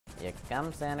Here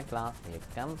comes Santa Claus, here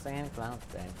comes Santa Claus,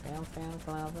 here comes Santa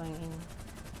Claus.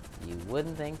 You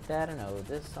wouldn't think that I know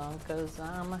this song, cause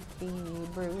I'm a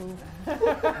Hebrew.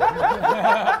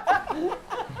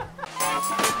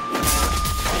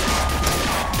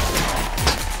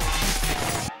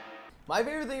 My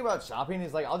favorite thing about shopping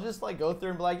is like I'll just like go through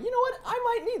and be like, you know what? I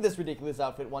might need this ridiculous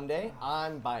outfit one day.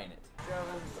 I'm buying it.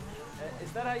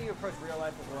 Is that how you approach real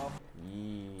life as well?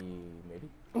 Maybe.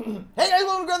 Hey guys,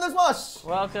 welcome to Grand Theft Smosh!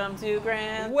 Welcome to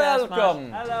Grand Theft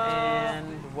Welcome. Smosh. Hello.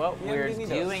 And what we're Bienvenidos.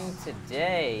 doing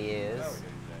today is,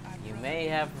 you may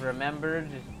have remembered,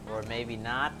 or maybe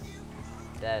not,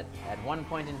 that at one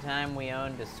point in time we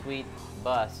owned a sweet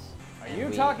bus. Are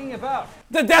you talking about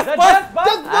The Deth Buth! Deth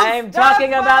Buth? I'm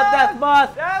talking about Deth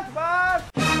Buth! Deth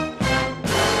Buth!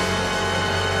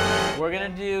 We're gonna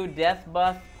do Deth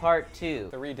Buth Part 2.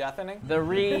 The re-deathening? The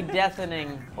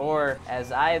re-deathening, or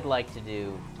as I'd like to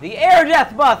do, the Air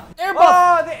Deth Buth! Air Oh,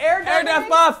 buff! the air Deth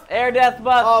Buth! Air Deth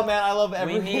Buth! Oh man, I love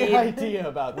every need- idea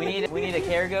about this. We need a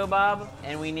Cargo Bob,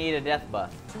 and we need a Death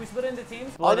Buff. Should we split into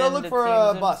teams? I'll go Split look into for teams a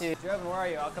of bus. two. Jevin, where are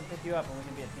you? I'll come pick you up and we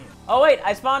can be a team. Oh wait,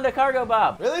 I spawned a Cargo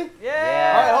Bob. Really?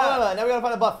 Yeah! Alright, hold on. Now we gotta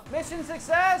find a buff. Mission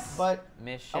success! But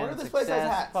Mission I wonder if this place has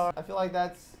success. hats. I feel like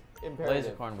that's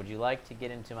imperative. Lasercorn, would you like to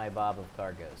get into my Bob of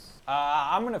Cargos?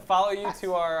 I'm gonna follow you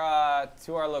to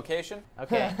our location.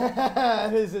 Okay.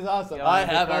 This is awesome. Go I on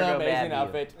the have an cargo amazing bab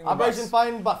outfit. you. Operation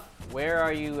Find Buff. Where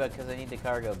are you? Because I need to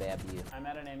Cargo Bab you. I'm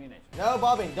at an ammunition. No,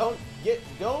 bobbing. Don't.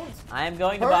 I am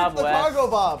going to Hurt Bob the West. Cargo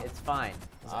Bob. It's fine.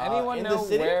 Does anyone in know the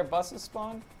city? where buses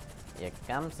spawn? Here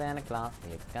comes Santa Claus.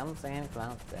 Here comes Santa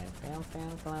Claus. Here comes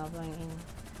Santa Claus.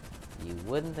 You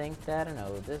wouldn't think that I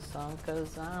know this song,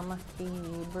 cause I'm a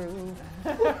Hebrew.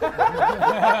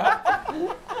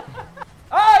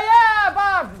 Oh yeah,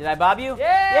 Bob! Did I bob you?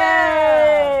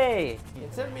 Yeah! Yay!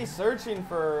 Instead of me searching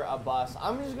for a bus,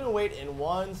 I'm just gonna wait in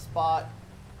one spot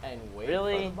and wait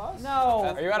Really? for the bus.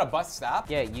 No! Are you at a bus stop?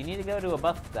 Yeah, you need to go to a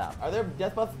bus stop. Are there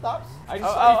Death Buff stops? I just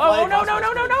Oh, saw you oh, fly oh, no, across no, my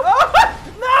no, no,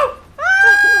 screen. no! No!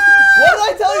 What did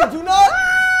I tell you? Do not.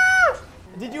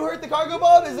 Did you hurt the Cargo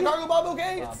Bob? Is the Cargo Bob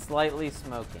okay? It's slightly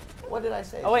smoking. What did I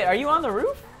say? Oh wait, are you on the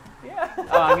roof? Yeah.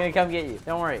 Oh, I'm gonna come get you.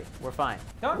 Don't worry, we're fine.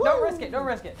 Don't risk it. Don't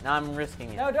risk it. No, I'm risking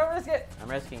it. No, don't risk it. I'm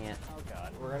risking it. Oh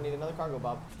god. We're gonna need another Cargo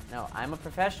Bob. No, I'm a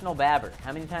professional babber.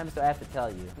 How many times do I have to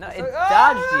tell you? No, it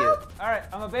Ah! dodged you. All right,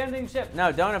 I'm abandoning ship.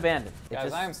 No, don't abandon. It Guys,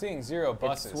 just, I am seeing 0 it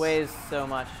buses. sways so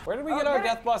much. Where did we Oh, get our yeah.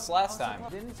 Death Bus last time?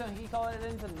 Didn't he call it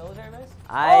into the military base?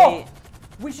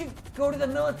 We should go to the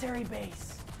military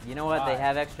base. You know what? They Why?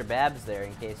 have extra babs there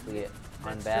in case we get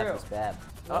That's unbab true. this bab.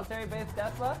 Military base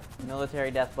Death Buff? Military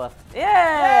death buff.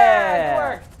 Yeah, good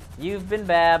work. You've been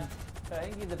babbed.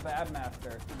 Thank you, the Bab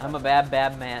Master. I'm a bab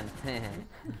man.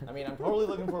 I mean, I'm totally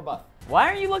looking for a buff. Why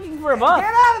aren't you looking for a buff?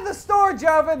 Get out of the store,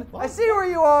 Jovin! I see where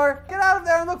you are. Get out of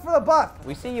there and look for the buff.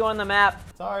 We see you on the map.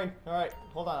 Sorry. All right.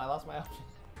 Hold on. I lost my option.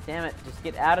 Damn it, just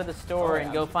get out of the store Alright,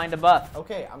 and go find a buff.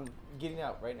 Okay, I'm getting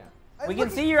out right now. We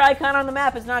can see your icon on the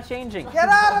map, it's not changing. Get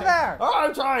out of there! Oh,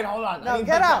 I'm trying. Hold on. No, I need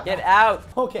get my out. Get out.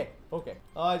 Okay. Okay.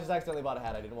 Oh, I just accidentally bought a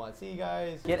hat. I didn't want to see you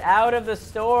guys. Get out of the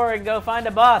store and go find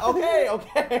a buff. Okay.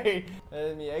 Okay.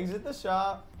 Let me exit the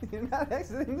shop. You're not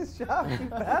exiting the shop, you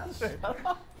bastard.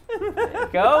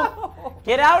 Go.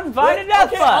 Get out and find a death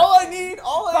okay, buff. all I need.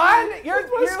 You have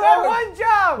Where's my one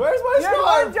job! Where's my You have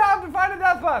scarf? one job to find a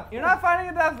death buff. You're not finding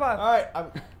a death buff. All right.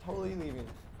 I'm totally leaving.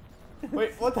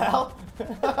 Wait. What the hell?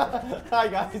 Hi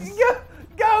guys. Go,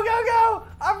 go, go, go!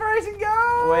 Operation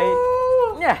Go!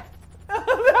 Wait. Yeah.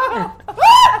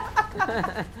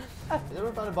 Has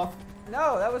anyone found a buff?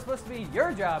 No, that was supposed to be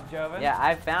your job, Jovin. Yeah,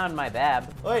 I found my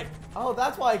bab. Wait. Oh,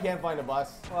 that's why I can't find a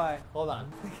bus. Why? Hold on.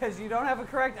 Because you don't have a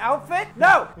correct outfit?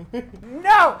 No!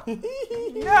 No!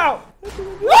 No!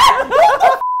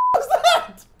 What's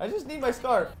that? I just need my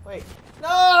scarf. Wait. No!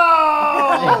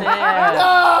 Yeah.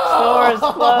 No!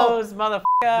 Store's closed,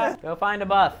 motherfucker. Go find a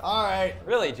buff. All right.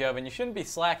 Really, Jovin, you shouldn't be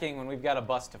slacking when we've got a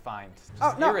bus to find. It's Oh,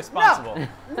 just no, irresponsible.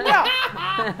 No!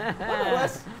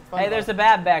 Wes, Hey, there's a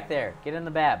bab back there. Get in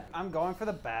the bab. I'm going for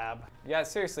the Bab. Yeah,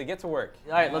 seriously, get to work.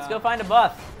 All right, let's go find a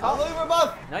buff. I'm looking for a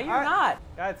buff. No, you're All right. not.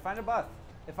 Guys, find a buff.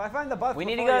 If I find the buff, We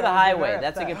need to before go to you, the I'll be highway. very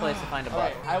That's a upset. good place to find a All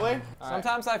buff. right, highway. All right.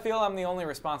 Sometimes I feel I'm the only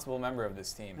responsible member of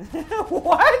this team.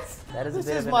 What? That is a This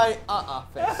bit is of my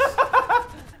face.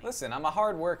 Listen, I'm a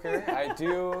hard worker. I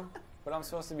do what I'm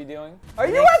supposed to be doing. Are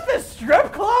you at the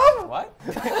strip club? What?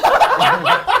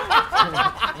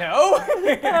 No?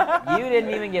 You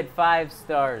didn't even get 5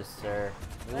 stars, sir.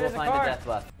 We will There's a find a card. death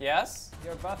buff. Yes,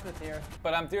 Your buff is here.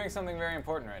 but I'm doing something very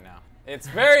important right now. It's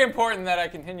very important that I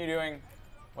continue doing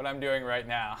what I'm doing right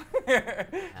now.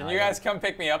 Can you guys come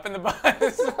pick me up in the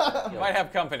bus? Might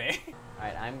have company. All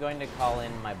right, I'm going to call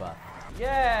in my buff.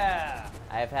 Yeah.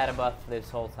 I have had a buff this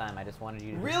whole time. I just wanted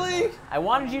you to Really? I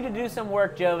wanted you to do some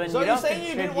work, Joven. So you you're don't saying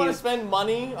you didn't want to spend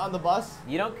money on the bus?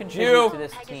 You don't contribute Jew. to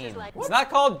this team. It's not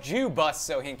called Jew Bus,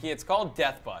 Sohinky. It's called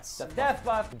Deth Bus. Deth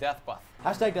Buth. Deth Buth.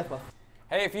 Hashtag Deth Buth.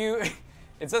 Hey, if you,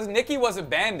 it says Nikki was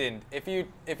abandoned. If you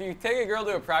take a girl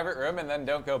to a private room and then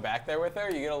don't go back there with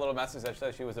her, you get a little message that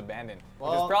says she was abandoned.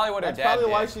 Which is probably what her dad That's probably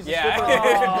did. why she's a yeah.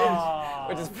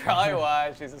 stripper. Which is probably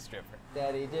why she's a stripper.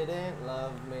 Daddy didn't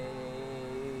love me.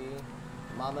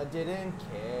 Mama didn't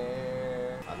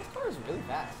care. Oh, this car is really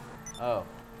fast. Oh,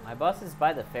 my bus is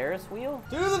by the Ferris wheel?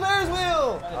 Do the Ferris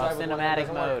wheel! Oh,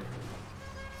 cinematic mode.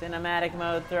 Cinematic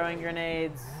mode, throwing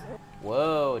grenades.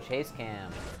 Whoa, chase cam.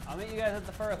 I'll meet you guys at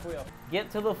the Ferris wheel. Get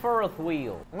to the Ferris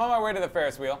wheel. I'm on my way to the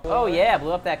Ferris wheel. Oh yeah,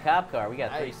 blew up that cop car. We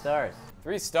got 3 Nice. stars.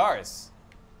 3 stars.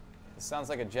 This sounds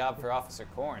like a job for Officer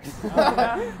Korn.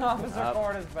 Officer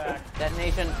Ford is back.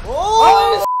 Detonation.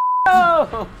 Oh!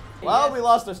 Oh! Well, we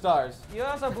lost our stars. You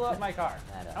also blew up my car.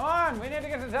 That up. Come on, we need to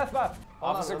get to Deth Buth.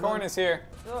 Officer Korn is here.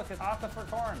 Look, it's Officer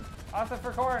Korn.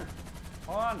 Officer Korn.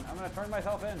 Hold on, I'm gonna turn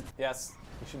myself in. Yes,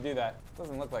 you should do that.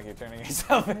 Doesn't look like you're turning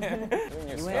yourself in. Doing your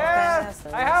You stuff. Yes,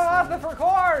 I have Officer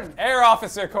Korn. Air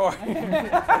Officer Korn.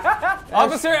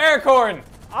 Officer Air Korn.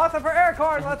 Officer Air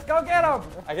Korn, let's go get him.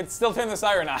 I can still turn the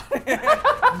siren on.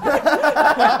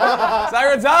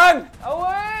 Siren's on!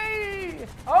 Away!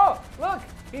 Oh, look,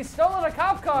 he's stolen a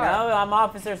cop car. No, I'm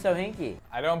Officer Sohinky.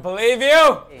 I don't believe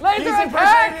you! Laser He's attack!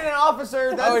 impersonating an officer.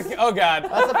 Oh, That's, oh God.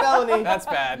 that's a felony. That's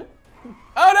bad.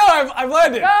 Oh no, I've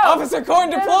landed! No! Officer Korn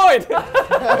deployed!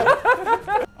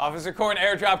 Officer Korn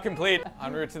airdrop complete.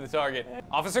 En route to the target.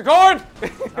 Officer Korn!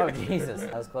 Oh Jesus,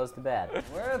 I was close to bad.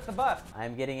 Where is the bus?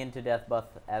 I'm getting into Deth Buth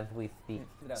as we speak.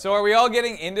 So are we all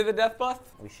getting into the Deth Buth?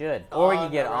 We should. Or we On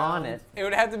could get around. on it. It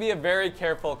would have to be a very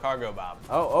careful cargo bob.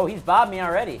 Oh, he's bobbed me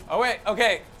already. Oh wait,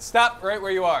 okay, stop right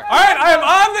where you are. All right, I am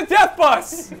on the Deth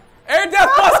Bus! Air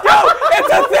Deth Bus, go!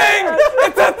 It's a thing!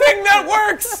 It's a thing that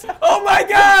works! Oh my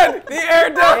God! The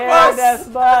Air Deth Air Bus!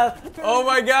 Deth Buth. Oh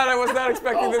my God, I was not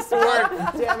expecting this to work.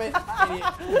 Damn it, idiot.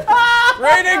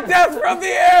 Raining death from the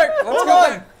air! Let's Hold go on.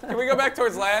 back. Can we go back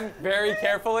towards land very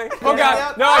carefully? Oh Yeah.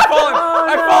 God, no, I've fallen!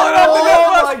 I've fallen off the Oh Deth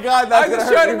Bus! my God, that's I just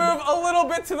gonna tried to hurt. move a little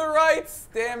bit to the right.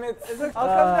 Damn it. I'll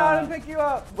come down and pick you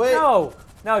up. Wait.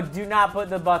 No, do not put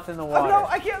the bus in the water. Oh no,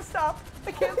 I can't stop.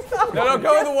 I can't stop. No,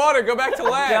 go in the water. Go back to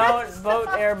land. Don't vote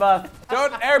Air Buff.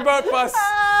 Don't airboat bus.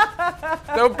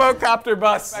 Don't boat copter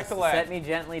bus. Back to land. Set me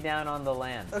gently down on the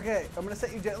land. Okay, I'm gonna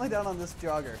set you gently down on this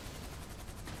jogger.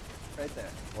 Right there.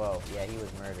 Whoa, yeah, he was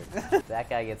murdered. That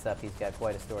guy gets up, he's got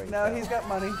quite a story to No, tell. he's got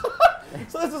money.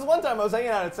 So this is one time I was hanging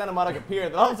out at Santa Monica Pier,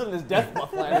 then all of a sudden this Deth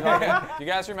Buff landed on me. You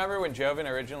guys remember when Joven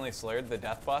originally slurred the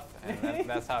Deth Buth, and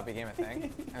that's how it became a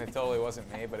thing? And it totally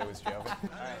wasn't me, but it was Joven. All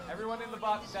right, everyone in the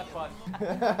box, Deth Buth.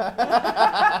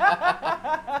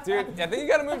 Dude, I think you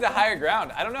gotta move to higher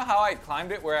ground. I don't know how I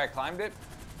climbed it where I climbed it.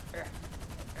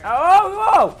 Oh,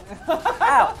 whoa! Ow,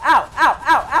 ow, ow,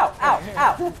 ow, ow, ow,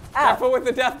 ow, Careful ow. with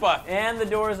the Deth Buth. And the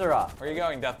doors are off. Where are you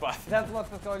going, Deth Buth? Deth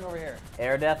Buth is going over here.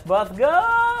 Air Death Buff,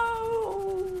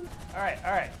 go! All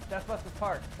right. Deth Buth is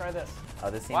parked. Try this. Oh,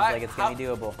 this seems What? like it's gonna be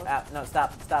How- doable. Ow, no,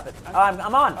 stop it. Oh,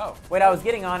 I'm on. Oh. Wait, I was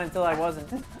getting on until I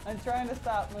wasn't. I'm trying to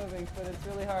stop moving, but it's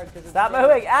really hard because it's Stop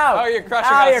moving, ow! Oh, you're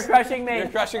crushing Ow, us. you're crushing me. You're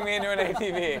crushing me into an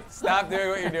ATV. Stop doing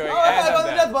what you're doing. Oh, and I'm on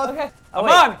the dead. Deth Buff. Okay. Oh, I'm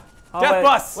wait. on! Oh, Deth wait.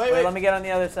 Bus! Wait, Wait, let me get on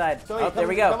the other side. So Oh, there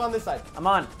we Come go. on this side. I'm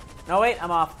on. No, wait,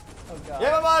 I'm off. Oh god.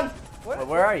 Yeah, I'm on. Wait,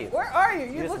 where are you? Where are you?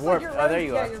 You just look like warped. you're Oh, running. there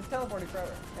you yeah, are. you're teleporting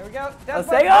forever. There we go. Deth Let's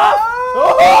Buth. take off!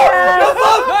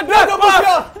 Oh! The Deth Don't push me Buth!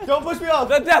 off! Don't push me off!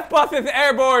 The Deth Buth is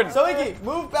airborne! So Icky,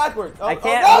 move backward. Oh, I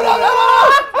can't Oh, move. no!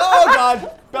 Oh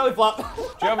God! Belly flop.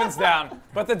 Joven's down,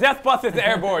 but the Deth Buth is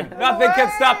airborne. Nothing can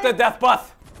stop the Deth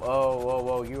Buth.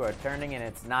 Whoa, you are turning and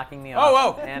it's knocking me Oh,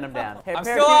 off. whoa. And I'm down. Hey, I'm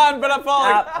parachute. still on, but I'm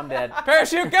falling. Ah, I'm dead.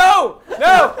 Parachute, go!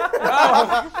 No!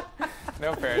 No!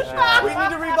 No parachute. We need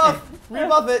to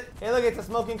rebuff it. Hey, look, it's a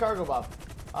smoking cargo bob.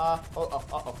 Deth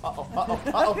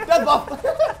Buff.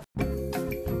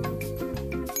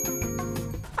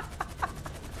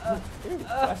 Oh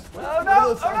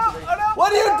no!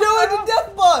 What are you doing to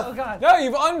Deth Buff? Oh god. No,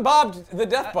 you've unbobbed the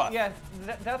Deth Buff. Yes,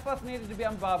 Deth Buff needed to be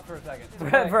unbobbed for a second.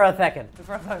 For a second.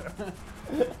 For a second.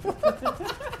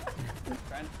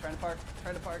 trying to park.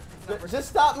 Trying to park. It's not working. Just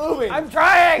stop moving. I'm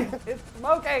trying. It's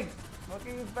smoking.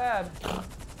 Smoking is bad.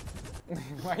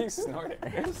 Why are you snorting?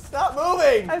 Just stop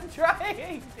moving. I'm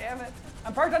trying. Damn it.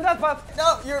 I'm parked on Deth Buff.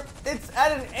 No, it's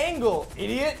at an angle,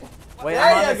 idiot. Wait, There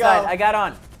I'm on you this go. side. I got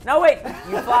on. No, wait.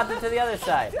 You flopped it to the other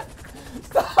side.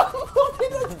 Stop moving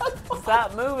the Death Bus.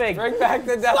 Stop moving. Bring back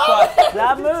the Deth Buth.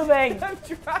 Stop moving. I'm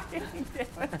trying, damn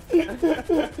it.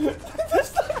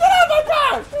 Just get out of my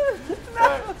car.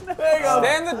 No. There you go.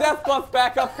 Stand the Deth Buth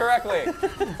back up correctly.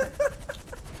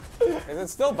 Is it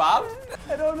still bobbed?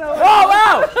 I don't know. Oh,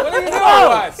 wow. What are you doing,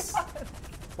 Wes?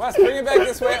 Wes, bring it back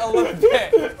this way a little bit.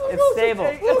 It's stable.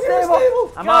 It's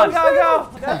stable. I'm Go, on. go.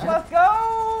 Let's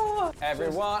go.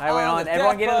 Everyone, All right, wait on on. the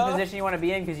Everyone Deth get in the Buth. position you want to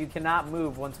be in because you cannot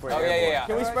move once we're Oh, airborne. yeah.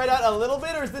 Can we spread out a little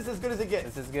bit, or is this as good as it gets?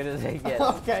 It's as good as it gets.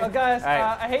 Okay. Oh, guys, All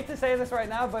right. I hate to say this right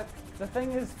now, but the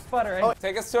thing is sputtering.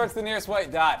 Take us towards the nearest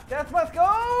white dot. Death Buth, go!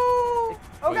 Oh,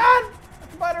 God!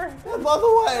 Sputter. Death Bus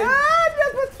away. Ah,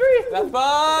 Death Buth 3. Death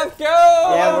Buth, go!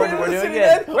 Yeah, we're doing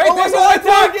good. Wait, Oh my there's a God, white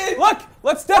dot! target. Look,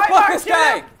 let's Deth Buth this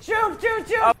guy! Shoot.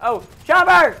 Oh,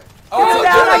 Chopper! Oh, Get him it's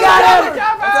down, a I got him!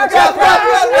 That's a chopper!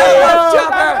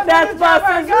 Chopper! Death Bus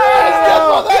is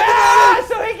real! Yeah,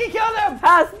 so he can kill them.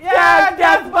 Hashtag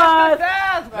Death Bus!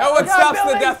 Death. No one stops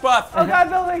the Deth Buth. Oh, God,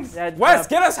 buildings. Wes,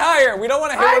 get us higher. We don't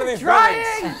want to hit one of these trying.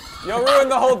 buildings. You'll ruin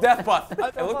the whole Deth Buth.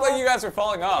 It looked like you guys were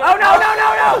falling off. Oh, no!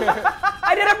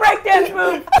 I did a breakdance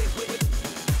move!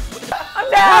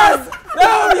 I'm down!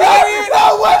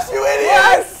 No, Wes, you idiot!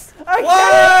 Yes! Why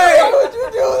Why? would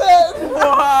you do that?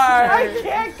 Why? I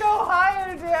can't go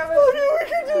higher, damn it. We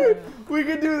can do it. We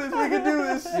can do this. We can do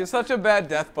this. You're such a bad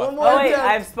Deth Buth. One more Oh, wait, death.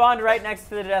 I've spawned right next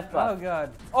to the Death Oh, Bus.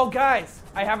 God. Oh, guys,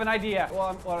 I have an idea.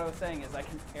 Well, what I was saying is I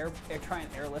can try and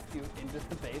airlift you into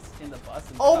the base in the bus.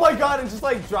 And Oh my God! And just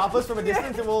like drop us from a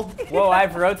distance, and we'll. Whoa,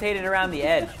 I've rotated around the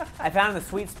edge. I found the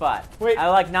sweet spot. Wait. I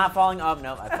like not falling. Oh,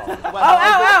 no, I fall. Oh,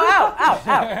 Ow,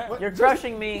 ow! You're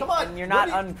crushing me, Come on, and you're not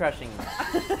what uncrushing me.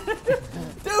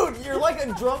 Dude, you're like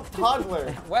a drunk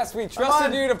toddler. Wes, we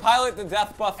trusted you to pilot the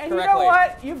Deth Buth And correctly. you know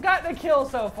what? You've gotten a kill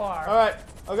so far. All right.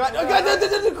 Oh God! Oh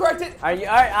God! Correct it. Are you?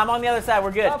 All right, I'm on the other side.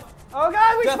 We're good. Up. Oh,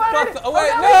 God, we Deth spotted. Buth. Oh, wait,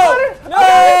 God, no! we spotted.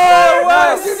 No! What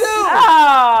Wes! did you do?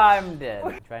 Ah, I'm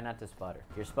dead. Try not to sputter.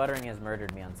 Your sputtering has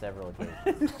murdered me on several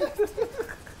occasions.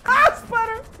 Ah,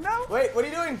 sputter. No. Wait, what are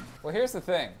you doing? Well, here's the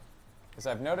thing. Is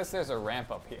I've noticed there's a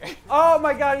ramp up here. Oh,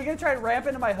 my God. You're going to try and ramp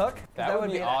into my hook? 'Cause That would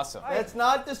be awesome. Let's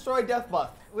not destroy Death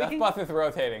Buff. Death Buth is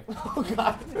rotating. Oh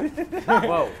God.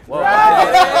 Whoa, whoa.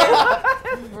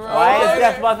 Rotating. Why is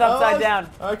Death Buth upside down?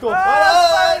 All right, cool.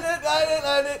 Ah,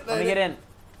 Let me get in.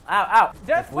 Ow, ow.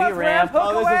 Death If we Buth ramp. hook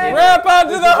Oh, this is away. it. Ramp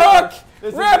onto the hook!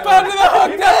 This is Ramp it. onto the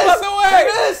hook! You Death missed! Buth away!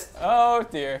 You missed! Oh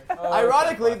dear. Oh,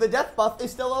 Ironically, the Death Buff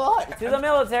is still alive. To the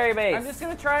military base. I'm just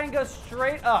going to try and go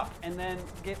straight up and then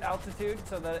get altitude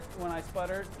so that when I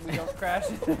sputter, we don't crash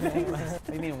into things. What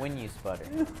do you mean when you sputter?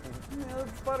 You know,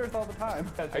 it sputters all the time.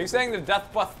 Are you saying the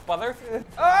Death Buth Buther?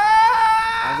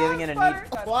 Ah! I'm giving it a Sputter.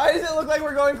 Why does it look like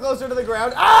we're going closer to the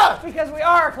ground? Ah! Because we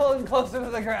are closer to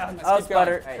the ground. Oh, Keep going.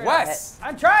 sputter. All right. Wes!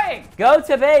 I'm trying. Go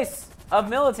to base of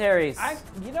militaries.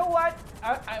 You know what?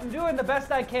 I'm doing the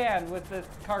best I can with the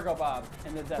cargo bomb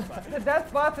and the Death Buff. The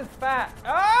Death Buff is fat.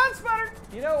 Ah, it's sputtered.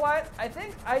 You know what? I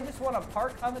think I just want to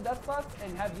park on the Death Buff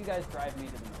and have you guys drive me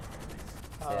to the military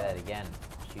base. Say that again.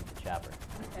 Shoot the chopper.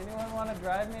 Anyone want to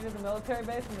drive me to the military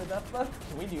base in the Death Buff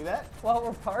Can we do that? while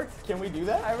we're parked? Can we do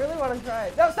that? I really want to try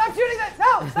it. No, stop shooting that!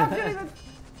 No, stop shooting the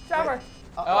chopper.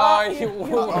 Oh, you.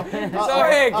 It's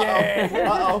okay, Gay.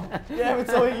 Uh-oh. Damn it,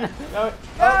 so he... No.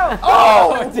 No!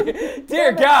 Oh,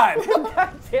 dear God. God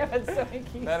damn it, so he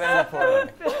keeps. That ain't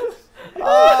important.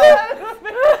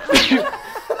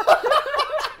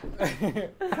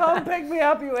 Come pick me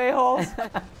up, you a-holes.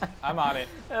 I'm on it.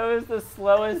 That was the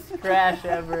slowest crash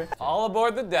ever. All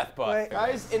aboard the Death Buth. Wait.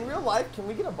 Guys, in real life, can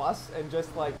we get a bus and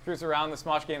just like... Cruise around the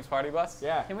Smosh Games party bus?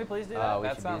 Yeah. Can we please do Oh, that? we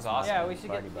That should sounds do some awesome. Yeah, we should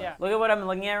party get. bus. Yeah. Look at what I'm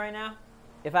looking at right now.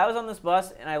 If I was on this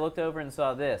bus and I looked over and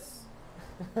saw this,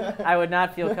 I would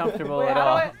not feel comfortable Wait, at how do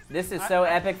all. I- This is so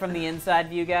epic from the inside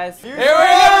view, guys. Here Here we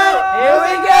go! Here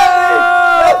we go!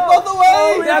 Death Buff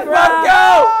away! Death Buth,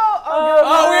 go! Oh,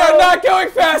 Oh, we are not going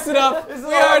fast enough. This is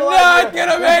We all are I not like.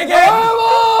 gonna make it.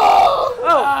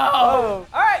 Oh!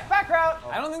 All right, back route.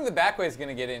 I don't think the back way is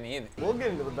gonna get in either. We'll get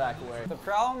into the back way. The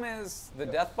problem is the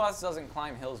Death Bus doesn't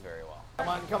climb hills very well. Come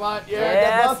on, come on. Yeah, Yes.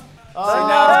 Death Buff. So No.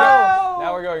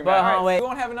 now we're going But, back. hold on, Right, wait. We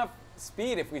won't have enough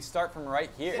speed if we start from right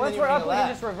here. Once you we're hang up, a we can lap.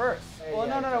 just reverse. Well,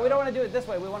 no, we don't want to do it this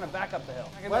way. We want to back up the hill.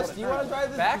 Wes, do you want to drive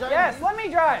this? Back? Yes, let me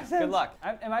drive. Good luck.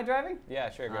 Am I driving? Yeah,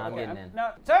 sure, go. I'm for it. getting in.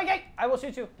 No, sorry, Gate. I will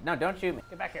shoot you. No, don't shoot me.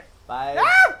 Get back here. Bye.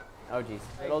 Ah! Oh, jeez.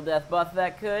 Little Death Buff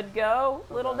that could go.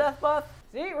 Little Death Buff.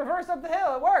 See, reverse up the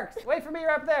hill. It works. Wait for me.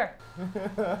 You're up there.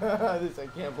 This, I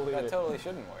can't believe That it. totally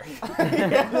shouldn't work.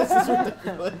 Yeah, this is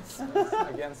ridiculous.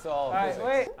 Against all All right, physics.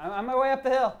 wait. I'm on my way up the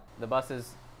hill. The bus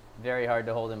is very hard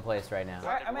to hold in place right now. All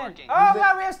right, I'm in. Oh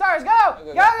God, we have stars. Go! Go!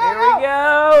 Go! Go! Here we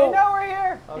go. You know we're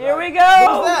here. Here we go.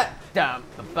 What's that? Dum,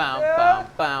 bum, bum,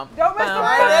 bum, Don't miss the bum,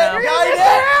 ramp. bum, You're Guide gonna miss it. the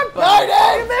ramp. Guide it.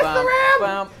 You missed the bum, ramp.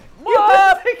 bum.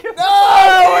 What? No!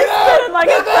 Oh, we're spinning like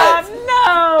a top.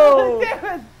 No!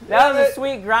 Damn it. That was a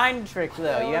sweet grind trick, though.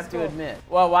 That You was have to cool. admit.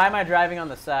 Well, why am I driving on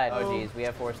the side? Oh, geez, we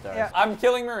have 4 stars. Yeah. I'm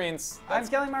killing Marines. I'm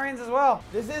killing Marines as well.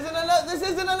 This isn't enough. This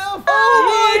isn't enough.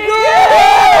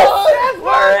 Yes!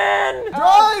 We're in!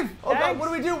 Drive! Oh God, Thanks. what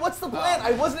do we do? What's the plan?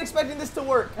 I wasn't expecting this to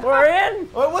work. We're in!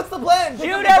 Oh, what's the plan? Pick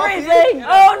up Shoot the buff everything! here?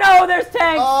 Oh no, there's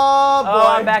tanks! Oh boy. Oh,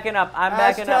 I'm backing up. I'm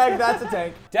backing Hashtag up. that's a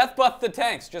tank. Deth Buth the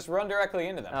tanks. Just run directly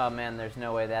into them. Oh man, there's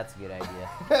no way that's a good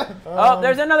idea. Oh,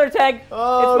 there's another tank.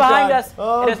 Oh, It's behind God. us.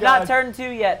 Oh, It is not God. turned 2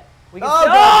 yet. We can Oh,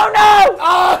 still. God. Oh no!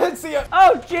 Ah, let's see it.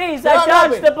 Oh jeez, Yeah, I I'm dodged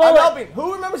helping. the I'm bullet. helping.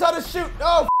 Who remembers how to shoot?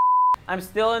 Oh, I'm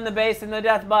still in the base in the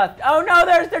Deth Buth. Oh no,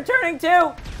 they're turning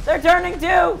 2. They're turning 2.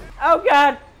 Oh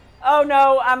God. Oh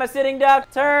no, I'm a sitting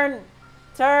duck. Turn.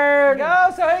 Turn. Go,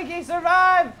 Sohiki,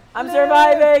 survive. I'm Live.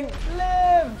 surviving.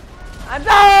 Live. I'm.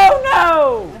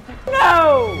 Oh no!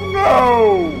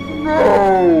 No!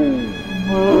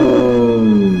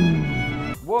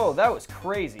 Whoa, that was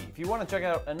crazy. If you want to check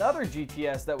out another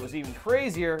GTS that was even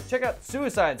crazier, check out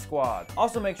Suicide Squad.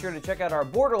 Also make sure to check out our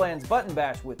Borderlands Button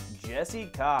Bash with Jesse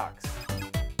Cox.